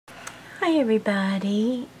Hi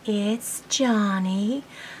everybody, it's Jonnie.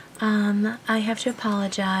 I have to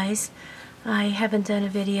apologize. I haven't done a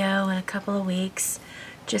video in a couple of weeks.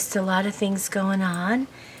 Just a lot of things going on.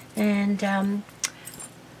 And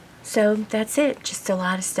so that's it. Just a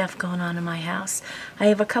lot of stuff going on in my house. I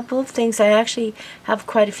have a couple of things. I actually have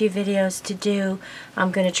quite a few videos to do.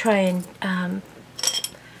 I'm going to try and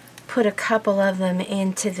put a couple of them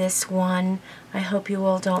into this one. I hope you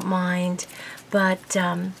all don't mind. But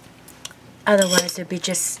otherwise, it'd be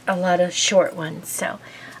just a lot of short ones. So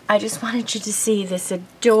I just wanted you to see this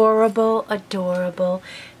adorable, adorable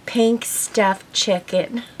pink stuffed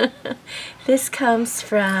chicken. This comes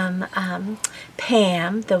from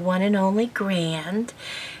Pam, the one and only Grand.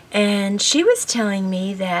 And she was telling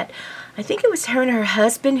me that I think it was her and her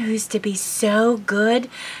husband who used to be so good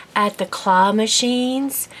at the claw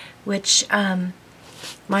machines, which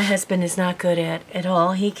my husband is not good at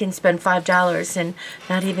all. He can spend $5 and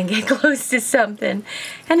not even get close to something.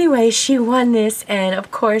 Anyway, she won this and,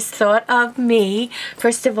 of course, thought of me.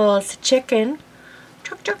 First of all, it's a chicken.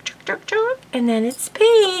 And then it's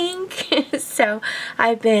pink. So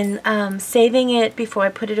I've been saving it before I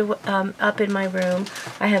put it up in my room.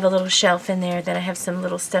 I have a little shelf in there that I have some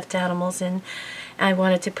little stuffed animals in. I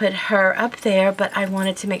wanted to put her up there, but I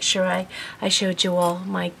wanted to make sure I showed you all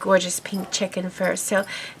my gorgeous pink chicken first. So,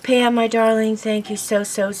 Pam, my darling, thank you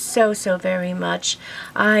so very much.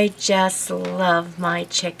 I just love my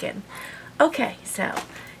chicken. Okay, so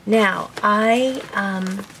now I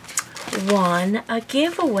won a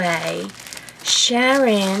giveaway.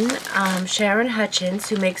 Sharon Hutchins,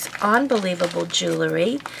 who makes unbelievable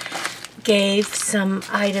jewelry, gave some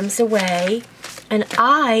items away. And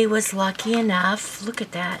I was lucky enough, look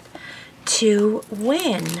at that, to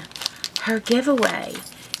win her giveaway.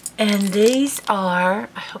 And these are,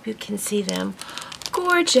 I hope you can see them,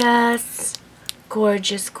 gorgeous,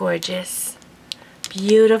 gorgeous, gorgeous,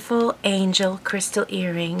 beautiful angel crystal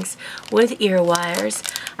earrings with ear wires.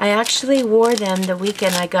 I actually wore them the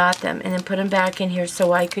weekend I got them and then put them back in here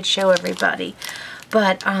so I could show everybody.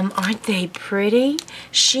 But aren't they pretty?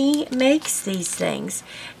 She makes these things.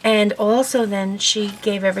 And also then she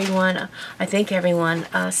gave everyone, I think everyone,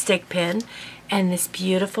 a stick pin. And this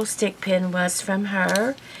beautiful stick pin was from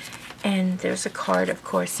her. And there's a card, of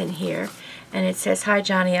course, in here. And it says, "Hi,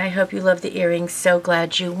 Jonnie, I hope you love the earrings. So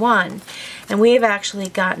glad you won." And we have actually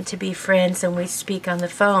gotten to be friends, and we speak on the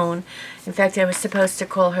phone. In fact, I was supposed to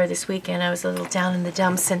call her this weekend. I was a little down in the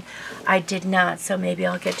dumps, and I did not. So maybe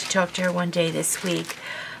I'll get to talk to her one day this week.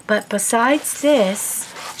 But besides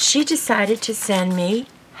this, she decided to send me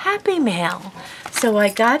Happy Mail. So I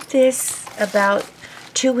got this about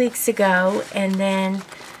 2 weeks ago, and then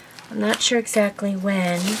I'm not sure exactly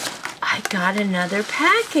when, I got another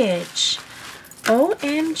package.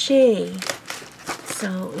 OMG.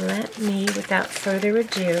 So let me, without further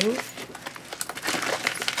ado,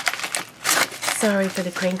 sorry for the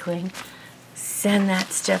crinkling, send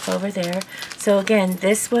that stuff over there. So again,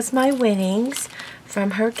 this was my winnings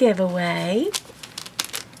from her giveaway,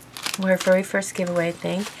 her very first giveaway, I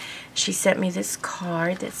think. She sent me this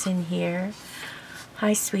card that's in here.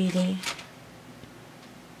 Hi, sweetie.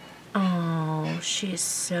 Oh, she is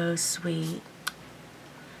so sweet.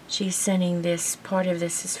 She's sending this, part of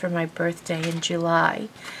this is for my birthday in July.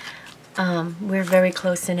 We're very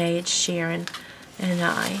close in age, Sharon and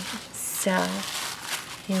I. So,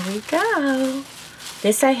 here we go.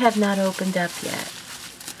 This I have not opened up yet.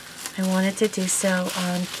 I wanted to do so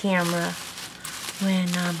on camera when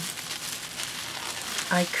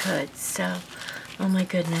I could. So, oh my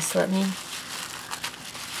goodness, let me...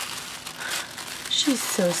 She's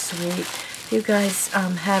so sweet. If you guys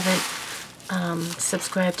haven't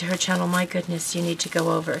subscribe to her channel, my goodness, you need to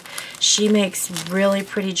go over. She makes really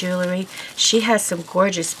pretty jewelry. She has some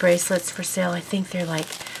gorgeous bracelets for sale. I think they're like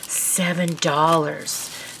 $7.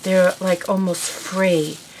 They're like almost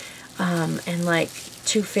free, and like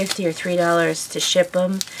 $2.50 or $3 to ship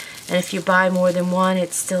them. And if you buy more than one,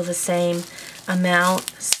 it's still the same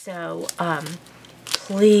amount. So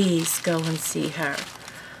please go and see her.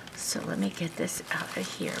 So let me get this out of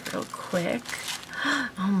here real quick.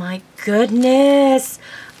 Oh my goodness.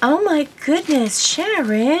 Oh my goodness,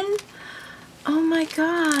 Sharon. Oh my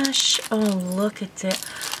gosh. Oh, look at it.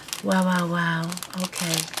 Wow, wow, wow.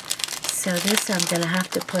 Okay. So this I'm going to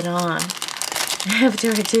have to put on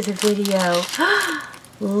after I do the video.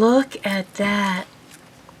 Look at that.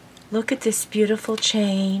 Look at this beautiful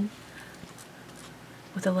chain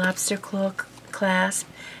with a lobster claw clasp.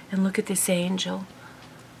 And look at this angel.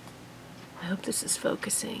 I hope this is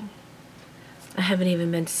focusing. I haven't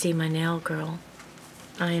even been to see my nail girl.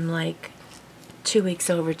 I am like 2 weeks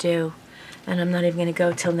overdue. and I'm not even going to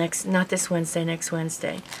go till not this Wednesday, next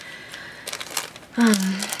Wednesday.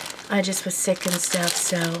 I just was sick and stuff,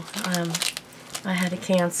 so I had to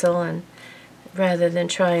cancel, and rather than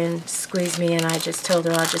try and squeeze me in, I just told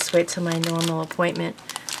her I'll just wait till my normal appointment,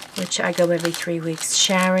 which I go every 3 weeks.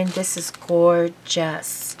 Sharon, this is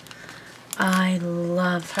gorgeous. I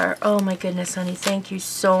love her. Oh my goodness, honey, thank you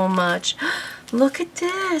so much. Look at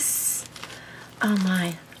this. Oh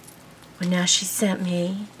my. Well, now she sent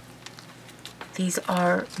me. These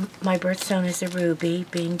are, my birthstone is a ruby,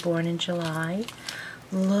 being born in July.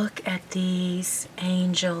 Look at these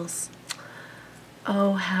angels.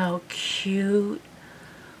 Oh, how cute.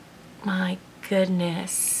 My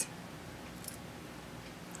goodness.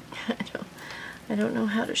 I don't know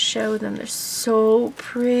how to show them. They're so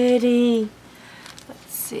pretty.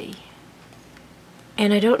 Let's see.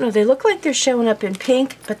 And I don't know, they look like they're showing up in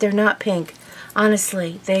pink, but they're not pink.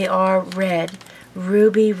 Honestly, they are red.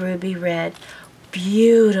 Ruby, ruby red.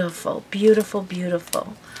 Beautiful, beautiful,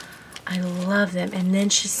 beautiful. I love them. And then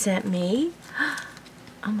she sent me,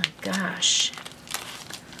 oh my gosh.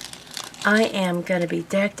 I am going to be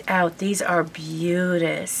decked out. These are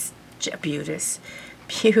beautiful.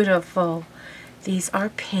 These are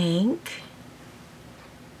pink.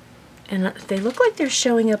 And they look like they're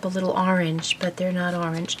showing up a little orange, but they're not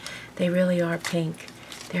orange. They really are pink.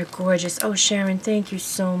 They're gorgeous. Oh, Sharon, thank you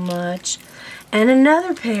so much. And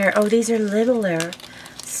another pair. Oh, these are littler,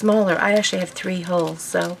 smaller. I actually have 3 holes,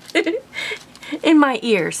 so in my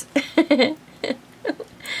ears.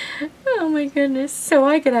 Oh my goodness. So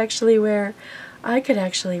I could actually wear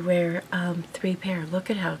 3 pair. Look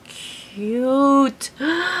at how cute.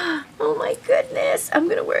 Oh my goodness. I'm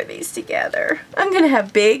going to wear these together. I'm going to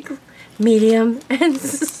have big, medium, and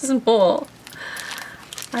small.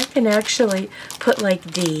 I can actually put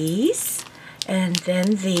like these, and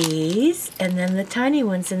then these, and then the tiny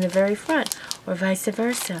ones in the very front, or vice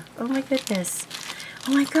versa. Oh my goodness.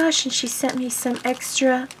 Oh my gosh, and she sent me some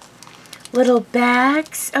extra little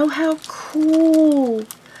bags. Oh, how cool.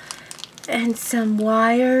 And some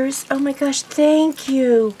wires. Oh my gosh, thank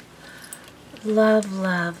you. Love,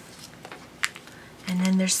 love. And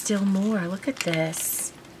then there's still more. Look at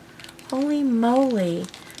this. Holy moly.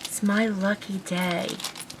 It's my lucky day.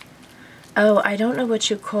 Oh, I don't know what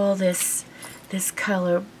you call this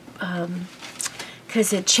color,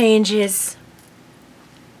 because it changes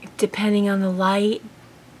depending on the light.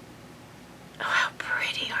 Oh, how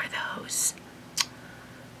pretty are those?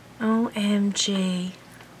 OMG.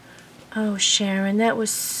 Oh, Sharon, that was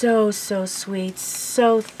so, so sweet,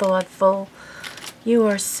 so thoughtful. You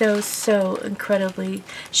are so, so incredibly,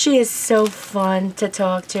 she is so fun to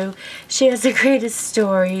talk to. She has the greatest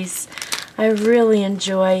stories. I really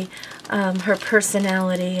enjoy her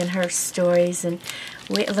personality and her stories, and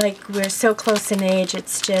we're so close in age.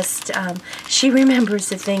 It's just she remembers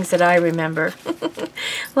the things that I remember. A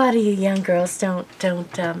lot of you young girls don't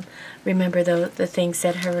remember the things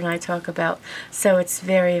that her and I talk about. So it's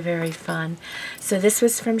very, very fun. So this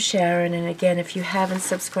was from Sharon, and again, if you haven't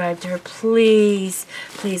subscribed to her, please,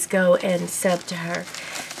 please go and sub to her.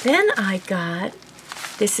 Then I got,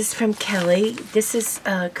 this is from Kelly. This is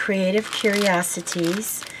Creative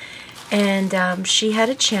Curiosities. And she had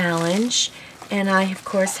a challenge, and I, of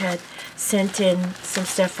course, had sent in some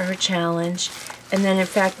stuff for her challenge. And then, in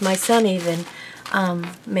fact, my son even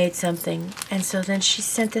made something. And so then she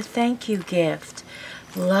sent a thank you gift.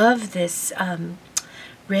 Love this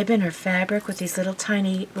ribbon or fabric with these little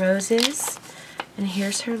tiny roses. And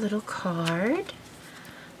here's her little card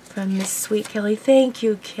from Miss Sweet Kelly. Thank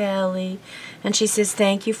you, Kelly. And she says,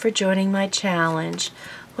 thank you for joining my challenge.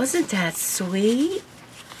 Wasn't that sweet?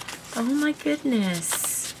 Oh my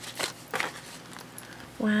goodness.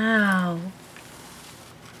 Wow.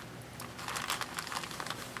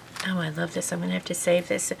 Oh, I love this. I'm going to have to save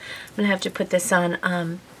this. I'm going to have to put this on.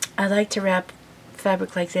 I like to wrap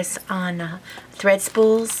fabric like this on thread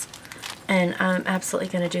spools. And I'm absolutely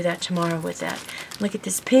going to do that tomorrow with that. Look at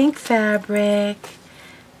this pink fabric.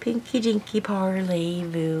 Pinky Dinky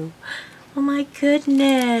Parlez-vous. Oh my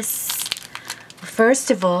goodness. First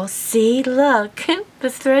of all, see, look, the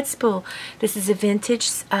thread spool. This is a vintage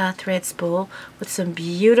thread spool with some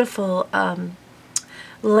beautiful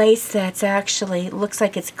lace that's actually, looks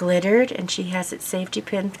like it's glittered, and she has it safety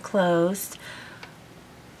pin closed.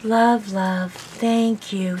 Love, love.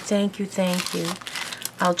 Thank you, thank you, thank you.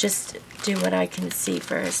 I'll just do what I can see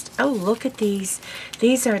first. Oh, look at these.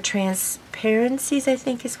 These are transparencies, I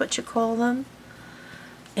think is what you call them.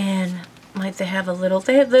 And like they have a little,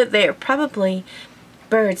 they're probably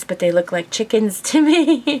birds, but they look like chickens to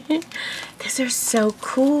me. These are so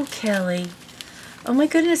cool, Kelly. Oh my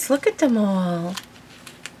goodness, look at them all.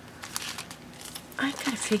 I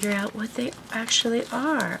gotta figure out what they actually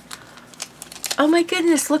are. Oh my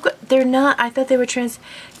goodness, look what, they're not, I thought they were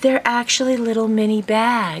they're actually little mini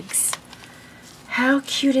bags. How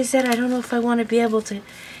cute is that? I don't know if I want to be able to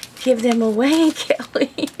give them away,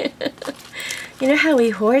 Kelly. You know how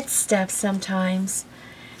we hoard stuff sometimes.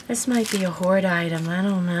 This might be a hoard item, I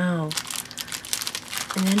don't know.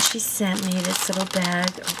 And then she sent me this little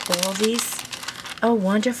bag of all these, oh,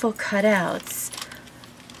 wonderful cutouts.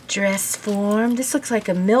 Dress form. This looks like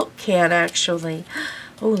a milk can, actually.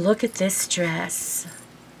 Oh, look at this dress.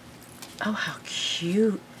 Oh, how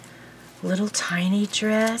cute. Little tiny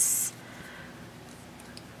dress.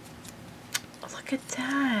 Look at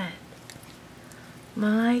that.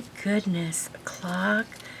 My goodness. A clock.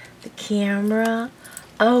 The camera.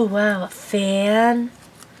 Oh, wow. A fan.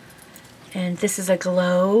 And this is a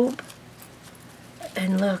globe.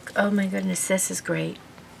 And look. Oh, my goodness. This is great.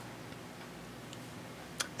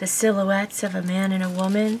 The silhouettes of a man and a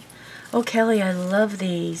woman. Oh, Kelly, I love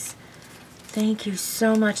these. Thank you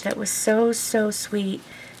so much. That was so, so sweet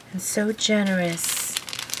and so generous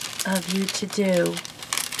of you to do.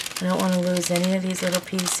 I don't want to lose any of these little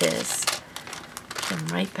pieces. Put them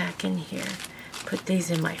right back in here. Put these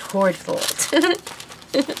in my hoard vault.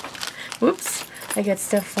 Whoops. I got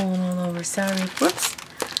stuff falling all over. Sorry. Whoops.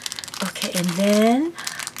 Okay, and then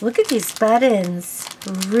look at these buttons.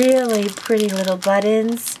 Really pretty little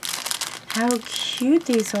buttons. How cute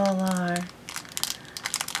these all are.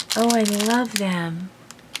 Oh, I love them.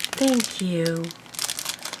 Thank you.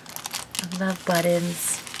 I love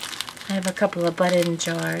buttons. I have a couple of button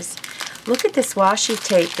jars. Look at this washi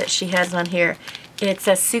tape that she has on here. It's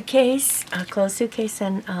a suitcase, a closed suitcase,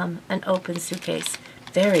 and an open suitcase.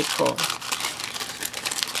 Very cool.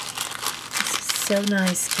 This is so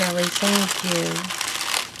nice, Kelly. Thank you.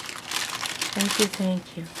 Thank you,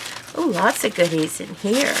 thank you. Oh, lots of goodies in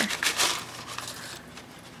here.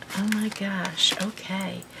 Oh my gosh,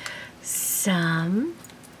 okay. Sorry,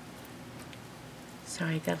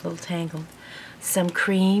 I got a little tangled. Some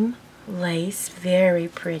cream lace, very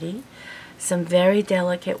pretty. Some very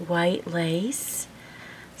delicate white lace.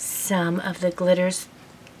 Some of the glitters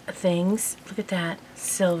things. Look at that,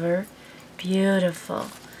 silver, beautiful.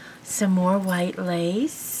 Some more white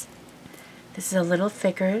lace. This is a little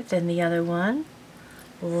thicker than the other one.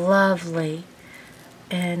 Lovely.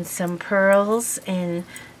 And some pearls in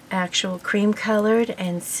actual cream colored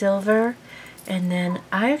and silver. And then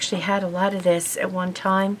I actually had a lot of this at one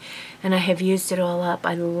time and I have used it all up.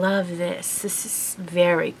 I love this. This is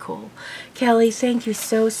very cool. Kelly, thank you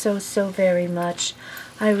so, so, so very much.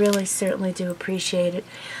 I really certainly do appreciate it.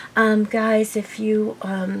 Guys, if you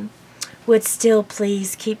would still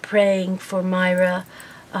please keep praying for Myra.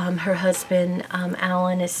 Her husband,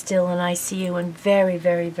 Alan, is still in ICU and very,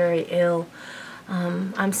 very, very ill.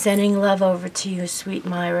 I'm sending love over to you, sweet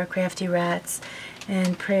Myra, Crafty Rats,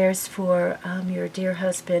 and prayers for your dear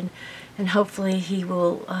husband, and hopefully he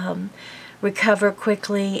will recover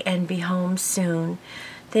quickly and be home soon.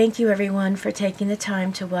 Thank you, everyone, for taking the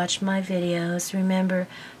time to watch my videos. Remember,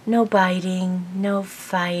 no biting, no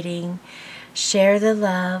fighting. Share the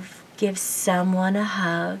love. Give someone a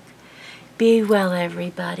hug. Be well,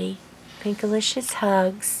 everybody. Pinkalicious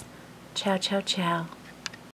hugs. Ciao, ciao, ciao.